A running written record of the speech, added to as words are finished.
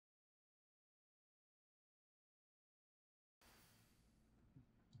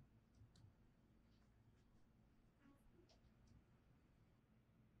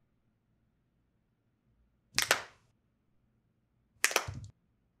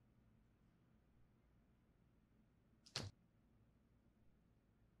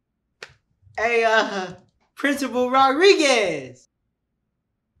Hey, Principal Rodriguez.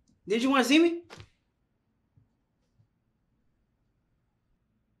 Did you want to see me?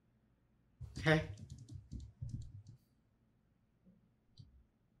 Okay.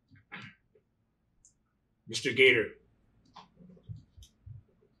 Mr. Gator.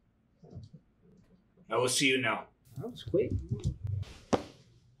 I will see you now. That was quick.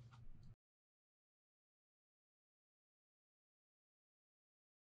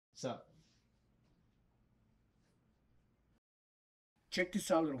 What's up? Check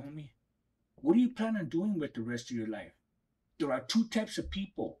this out, little homie. What do you plan on doing with the rest of your life? There are two types of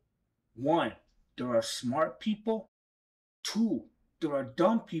people. One, there are smart people. Two, there are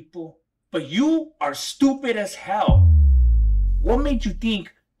dumb people. But you are stupid as hell. What made you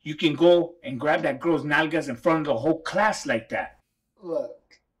think you can go and grab that girl's nalgas in front of the whole class like that?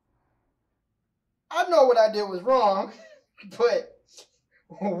 Look, I know what I did was wrong, but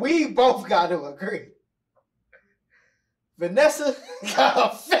we both got to agree. Vanessa got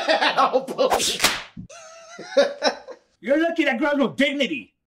a foul bully. You're lucky that girl has no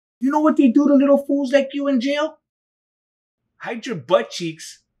dignity. You know what they do to little fools like you in jail? Hide your butt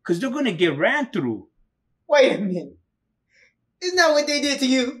cheeks, because they're going to get ran through. Wait a minute. Isn't that what they did to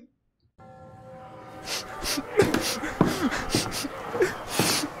you?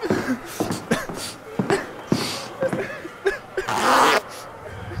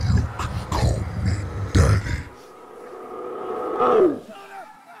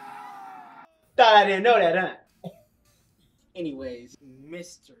 Thought I didn't know that, huh? Anyways,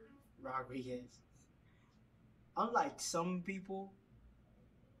 Mr. Rodriguez, unlike some people,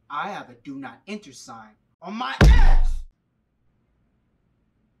 I have a do not enter sign on my ass.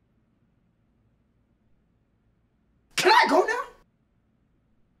 Can I go now?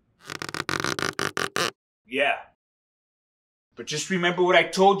 Yeah. But just remember what I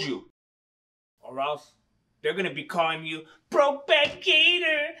told you. Or else they're gonna be calling you Brokeback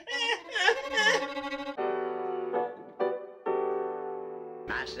Gator.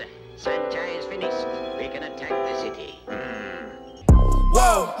 Master, Sanjay is finished. We can attack the city.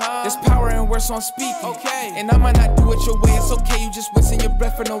 Whoa, there's power in words, so I'm speaking. Okay. And I might not do it your way, it's okay. You just wasting your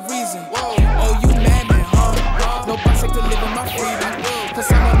breath for no reason. Whoa. Oh, you madman, huh? No boss like to live in my freedom.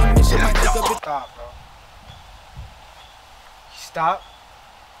 Cause I'm on a mission, might think of it. Stop, bro. Stop.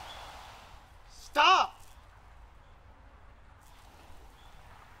 Stop!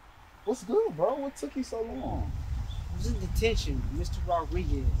 What's good, bro? What took you so long? I was in detention, Mr.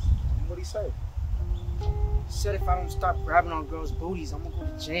 Rodriguez. And what'd he say? He said if I don't stop grabbing on girls' booties, I'm gonna go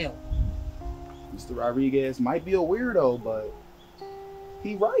to jail. Mr. Rodriguez might be a weirdo, but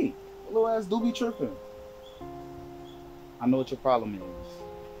he right. Little ass do be tripping. I know what your problem is.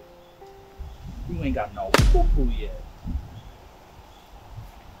 You ain't got no poo-poo yet.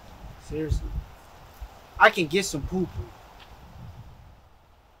 Seriously. I can get some poo-poo.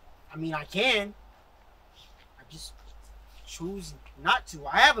 I mean, I can. I just choose not to.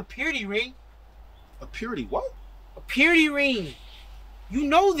 I have a purity ring. A purity what? A purity ring. You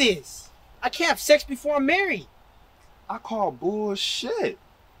know this. I can't have sex before I'm married. I call bullshit.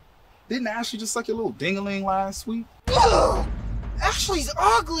 Didn't Ashley just suck your little ding-a-ling last week? Ugh! Ashley's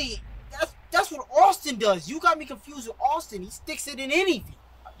ugly. That's what Austin does. You got me confused with Austin. He sticks it in anything.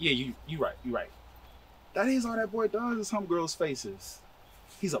 Yeah, you right. That is all that boy does is hump girls' faces.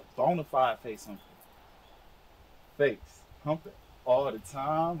 He's a bona fide face humper. Face humping all the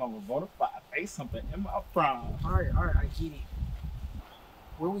time. I'm a bona fide face humper in my prime. All right, I get it.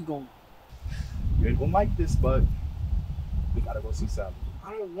 Where we going? You ain't gonna like this, but we gotta go see Sally.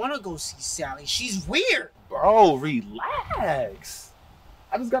 I don't want to go see Sally. She's weird. Bro, relax.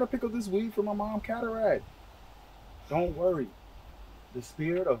 I just gotta pick up this weed for my mom cataract. Don't worry. The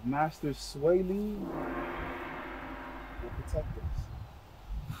spirit of Master Sway Lee will protect us.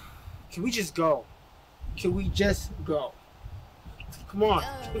 Can we just go? Can we just go? Come on,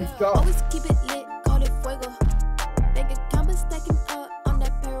 let's go. Always keep it lit, call it fuego. Bank account been stacking up on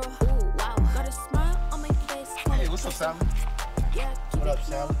that payroll. Ooh, wow. Got a smile on my face. Hey, what's up, Sally? What up,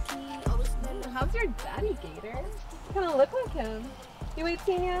 Sally? How's your daddy, Gator? You kind of look like him. You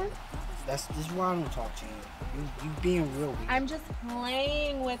 18 yet? This is why I don't talk to you. You being real weird. I'm just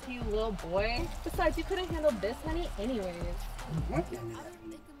playing with you, little boy. Besides, you couldn't handle this many anyways.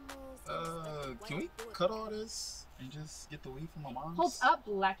 Can we cut all this and just get the weed from my mom's? Hold up,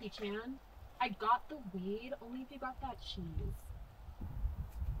 Blackie Chan. I got the weed only if you got that cheese.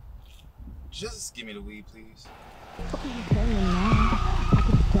 Just give me the weed, please.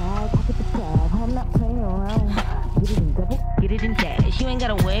 Get it in cash. You ain't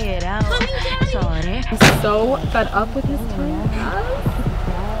gotta wear it out. It's all there. I'm so fed up with his time.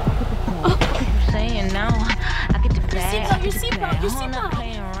 playing now. I get to bag. Your seatbelt. I'm not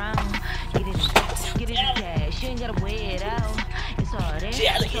playing around. Get it in cash. You ain't gotta weigh it out. It's all there.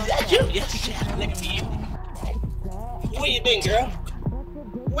 Yeah, look, is that you? Yes, look at you. Where you been, girl?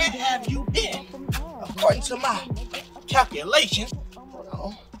 Where have you been? According to my calculations,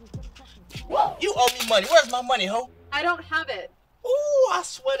 you owe me money. Where's my money, ho? I don't have it. Ooh, I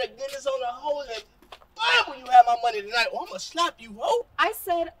swear to goodness on the holy Bible you have my money tonight. Oh, I'm gonna slap you, ho. I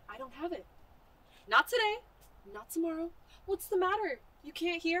said I don't have it. Not today. Not tomorrow. What's the matter? You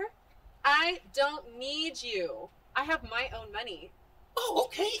can't hear? I don't need you. I have my own money. Oh,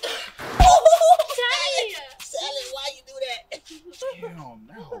 okay. Oh, Sally! Sally, why you do that? Damn,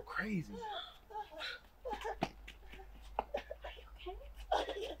 now crazy.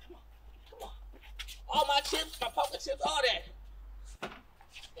 All my chips, my pocket chips, all that.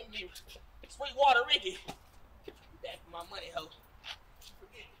 Give me Sweetwater Ricky. Back for my money, ho.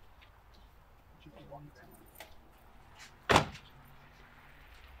 Forget it.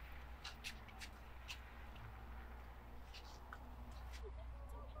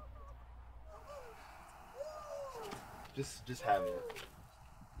 Just have it.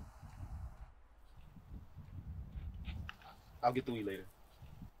 I'll get through you later.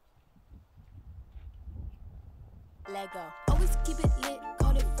 Lego. Always keep it lit,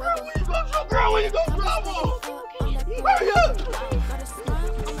 call it fuego. where you go, so girl? Where you go, bravo? Hurry up! Got a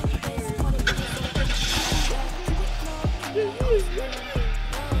smile on my face, call it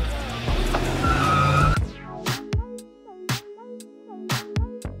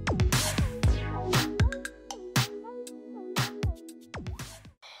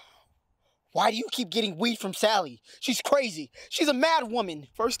Why do you keep getting weed from Sally? She's crazy. She's a mad woman.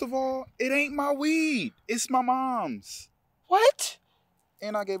 First of all, it ain't my weed. It's my mom's. What?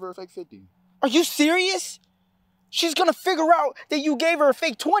 And I gave her a fake 50. Are you serious? She's gonna figure out that you gave her a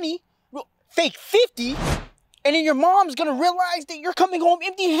fake 20, fake 50, and then your mom's gonna realize that you're coming home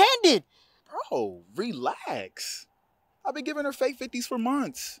empty-handed. Bro, relax. I've been giving her fake 50s for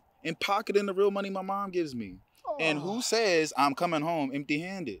months and pocketing the real money my mom gives me. And who says I'm coming home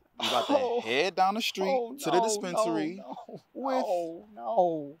empty-handed? You got to head down the street to the dispensary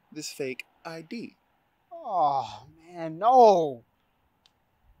with this fake ID. Oh, man, no.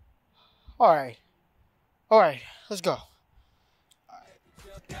 All right, let's go.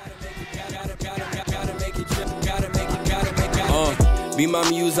 Be my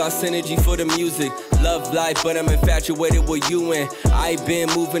muse, our synergy for the music. Love life, but I'm infatuated with you and I been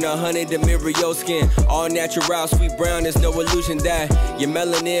moving 100 to mirror your skin. All natural, sweet brown, there's no illusion that your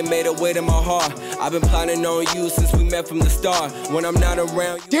melanin made a way to my heart. I've been planning on you since we met from the start. When I'm not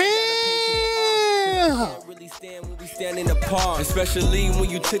around you, damn! Really stand when we standing apart, especially when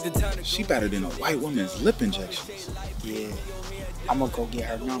you took the time to. She better than a white woman's lip injections. Yeah, I'm gonna go get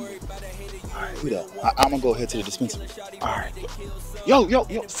her number. All right, wait up. I'm gonna go head to the dispensary. All right. Yo,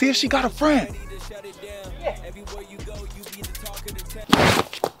 see if she got a friend. Yeah.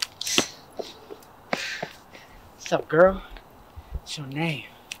 What's up, girl? What's your name?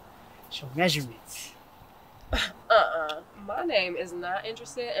 What's your measurements? My name is not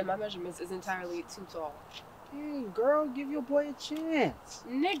interested and my measurements is entirely too tall. Dang, girl, give your boy a chance.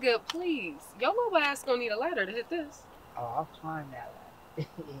 Nigga, please. Your little ass gonna need a ladder to hit this. Oh, I'll climb that ladder. You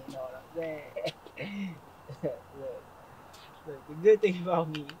know what I'm saying? Look, the good thing about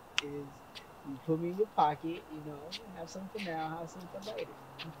me is you put me in your pocket, you know, have some for now, have some for later.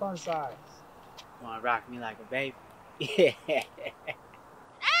 I'm fun size. You wanna rock me like a baby? Yeah.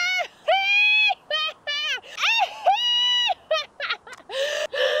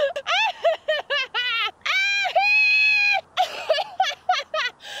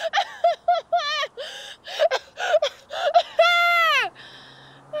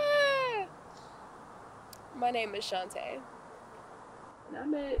 My name is Chante A. And I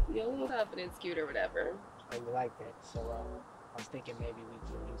met your little confidence cute or whatever. Oh, you like that? So I was thinking maybe we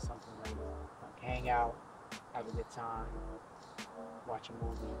could do something like hang out, have a good time, watch a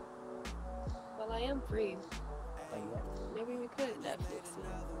movie. Well, I am free. Like that. Maybe we could Netflix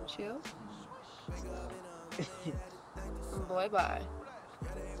and chill. Boy, bye.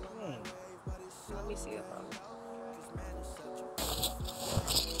 Let me see your phone.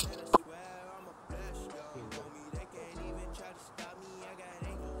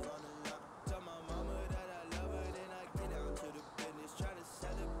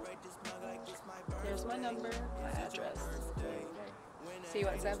 There's my number, my address. See you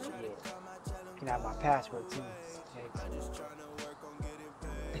at 7? Yeah. You can have my password too.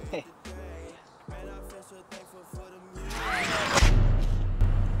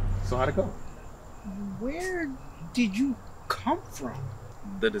 So how'd it go? Where did you come from?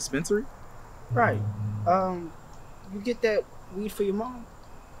 The dispensary? Right. You get that weed for your mom?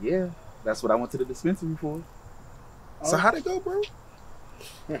 Yeah, that's what I went to the dispensary for. So how'd it go, bro?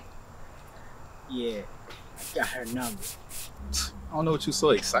 Yeah, I got her number. I don't know what you're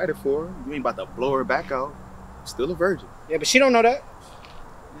so excited for. You ain't about to blow her back out. Still a virgin. Yeah, but she don't know that.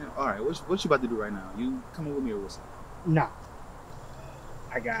 Yeah, all right, what you about to do right now? You coming with me or what's up? No.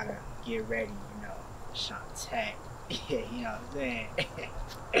 I gotta get ready, you know, Chante. Yeah, you know what I'm saying?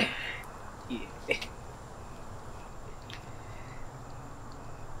 Yeah.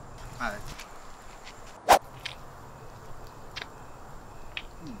 All right.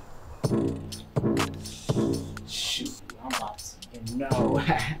 Shoot, I'm about to know.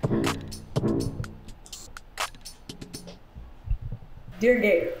 Dear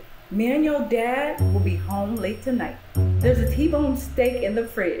Gator, me and your dad will be home late tonight. There's a T-bone steak in the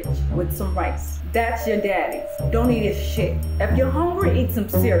fridge with some rice. That's your daddy's. Don't eat his shit. If you're hungry, eat some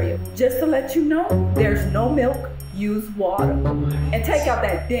cereal. Just to let you know, there's no milk. Use water. And take out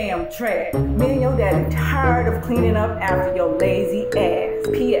that damn trash. Me and your daddy tired of cleaning up after your lazy ass.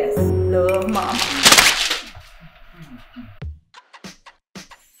 P.S. Love, Mom.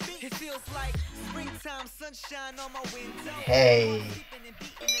 Hey,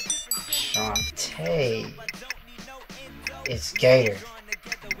 Chante, it's Gator.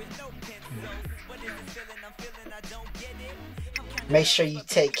 Make sure you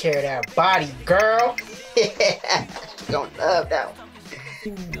take care of that body, girl. Yeah, gonna love that one.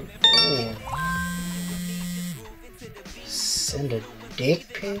 Ooh. Send a dick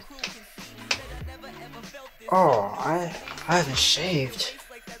pic? Oh, I haven't shaved.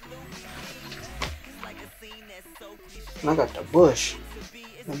 I got the bush.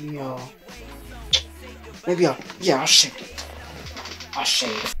 Maybe I'll shave it. I'll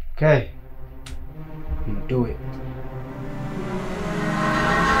shave. Okay. I'm gonna do it.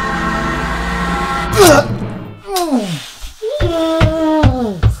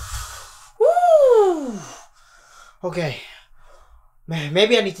 Okay. Man,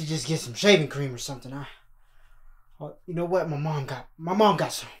 maybe I need to just get some shaving cream or something. You know what? My mom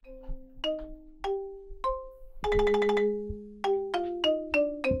got some.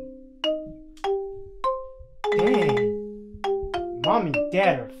 Dang, Mom and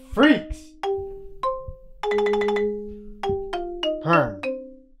Dad are freaks. Perm.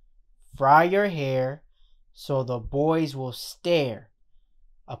 Fry your hair so the boys will stare.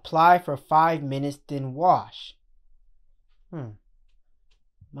 Apply for 5 minutes, then wash.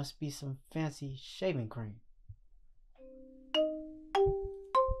 Must be some fancy shaving cream.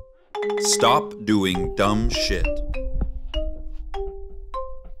 Stop doing dumb shit.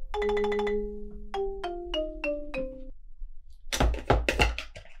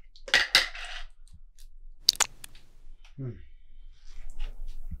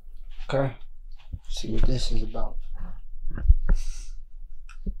 Okay, see what this is about.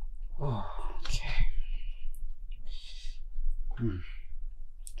 Oh, okay.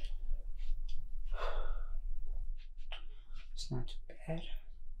 It's not too bad.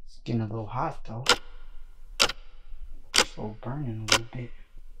 It's getting a little hot though. It's all burning a little bit.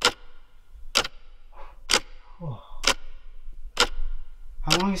 Oh.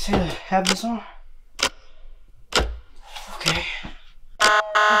 How long is it to have this on? Okay.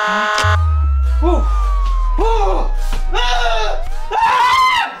 Woo! Woo!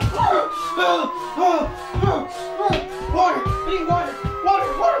 Water! I need water!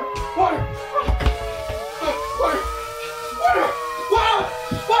 Water! Water! Water! Water! Water! Water!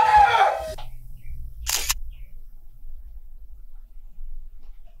 Water!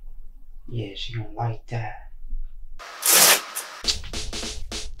 Yeah, she gonna like that.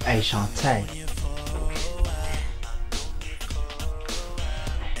 Hey, Chante.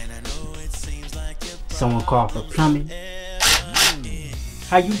 Someone called for plumbing.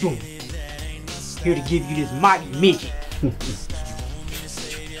 How you doing? Here to give you this mighty midget.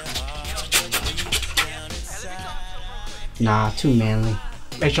 Nah, too manly.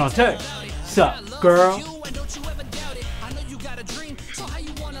 Hey, Chante. What's up, girl?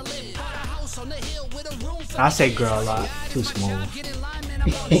 I say girl a lot. Too small.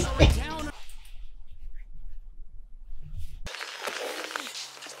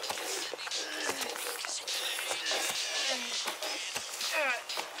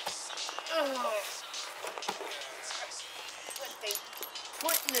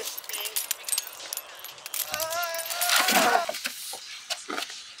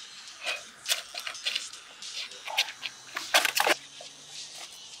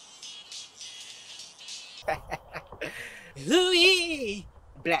 Louis!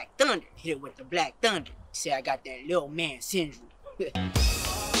 Black Thunder. Hit it with the Black Thunder. Say I got that little man syndrome.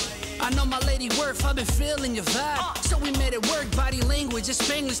 I know my lady worth, I've been feeling your vibe. So we made it work, body language, it's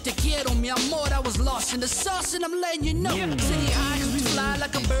Spanglish, te quiero, mi amor. I was lost in the sauce and I'm letting you know. City eyes, we fly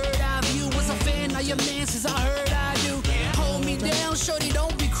like a bird eye view. Was a fan of your man since I heard I do. Hold me down, shorty,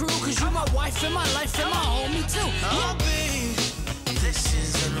 don't be cruel. Cause you're my wife and my life and my homie too. Yeah, babe, this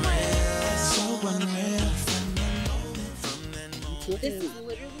is unreal. So unreal. This is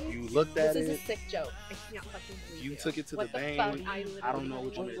literally. You looked at this it. is a sick joke. I can't fucking believe You took it to what the bank. fuck? I don't know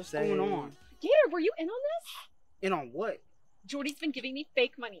what you were What's saying. going on? Gator, were you in on this? In on what? Jordy's been giving me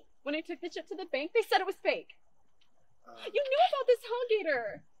fake money. When I took the shit to the bank, they said it was fake. You knew about this, huh,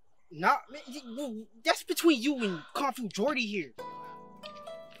 Gator? Nah, that's between you and Kung Fu Jordy here.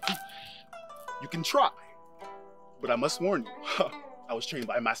 You can try, but I must warn you. I was trained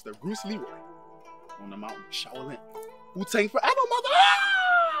by Master Bruce Leroy on the mountain of Shaolin. Wu-Tang forever, mother!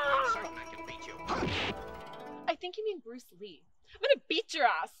 I think you mean Bruce Lee. I'm gonna beat your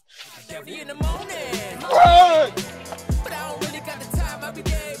ass. 30 in the morning. But I don't really got the time. I'll be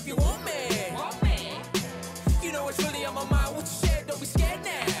there if you want me. You know what's really on my mind. What you said, don't be scared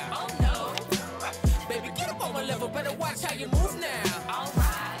now. Oh no. Baby, get up on my level. Better watch how you move now.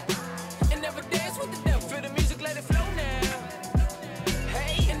 Alright. And never dance with the devil. Feel the music, let it flow now.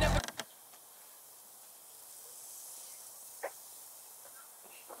 Hey, and never.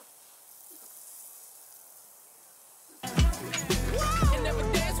 And never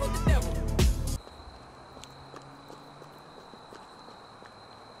dance with the devil.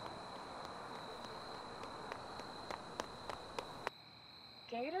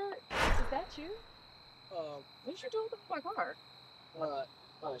 Gator, is that you? What you doing with my car?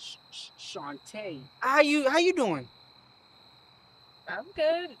 Chante. How you doing? I'm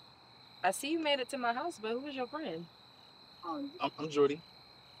good. I see you made it to my house, but who was your friend? I'm Jordy.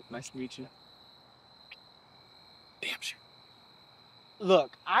 Nice to meet you. Damn shit.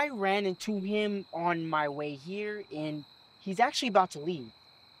 Look, I ran into him on my way here, and he's actually about to leave.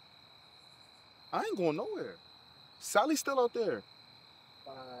 I ain't going nowhere. Sally's still out there.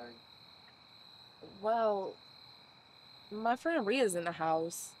 Well, my friend Rhea's in the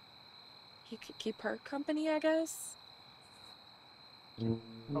house. You could keep her company, I guess.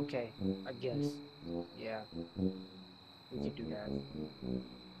 Okay, I guess. Yeah, we can do that.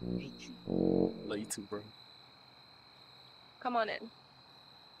 Hate you. Love you too, bro. Come on in.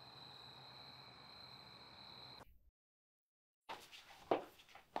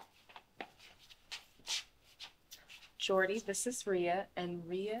 Jordy, this is Rhea, and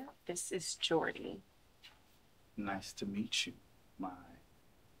Rhea, this is Jordy. Nice to meet you, my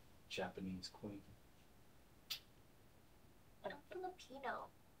Japanese queen. I'm Filipino.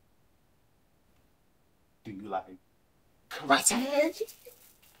 Do you like karate?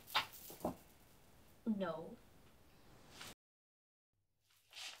 No.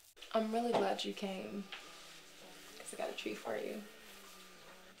 I'm really glad you came, because I got a treat for you.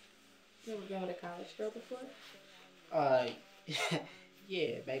 You ever been with a college girl before?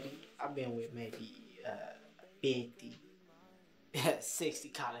 Yeah, baby. I've been with maybe 50, 60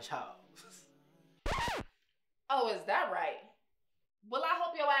 college hoes. Oh, is that right? Well, I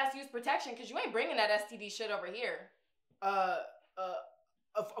hope your ass use protection, because you ain't bringing that STD shit over here.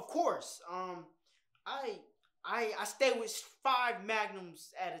 Of course. I stay with 5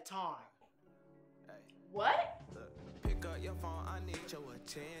 magnums at a time. What? Pick up your phone, I need your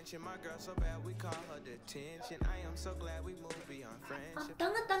attention. My girl so bad, we call her detention. I am so glad we moved beyond friendship. Ang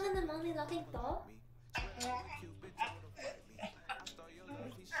tanga-tanga namang nilaking to.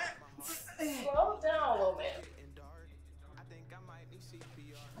 Slow down a little bit.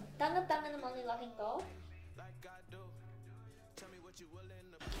 Ang tanga-tanga namang nilaking to.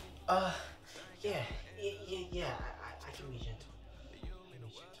 Yeah, I can be gentle.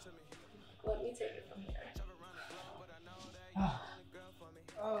 Let me take it from here.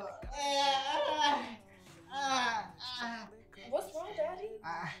 What's wrong, Daddy?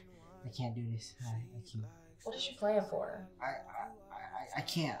 I can't do this. I can't. What is you playing for? I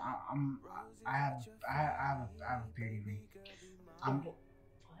can't. I have a period ring. What?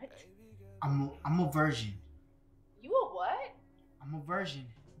 I'm a virgin. You a what? I'm a virgin.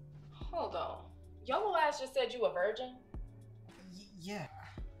 Hold on. Your little ass just said you a virgin? Yeah.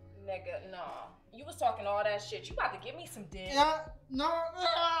 Nigga, no. You was talking all that shit. You about to give me some dick. No.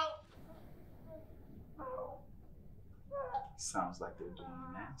 Sounds like they're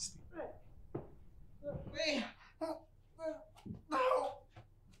doing nasty.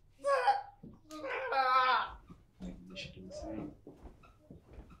 Maybe we should do the same.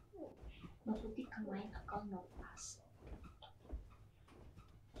 Mabuti kumain ako ng aso.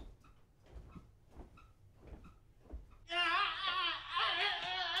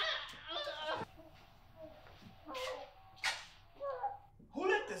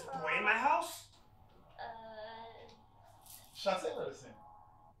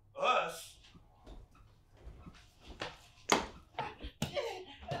 Us?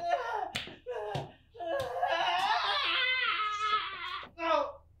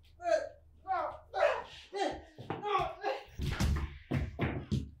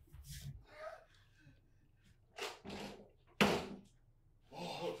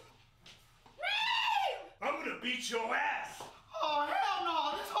 I'm gonna beat your ass! Oh, hell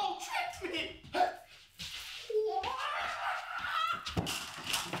no! This whole tricked me!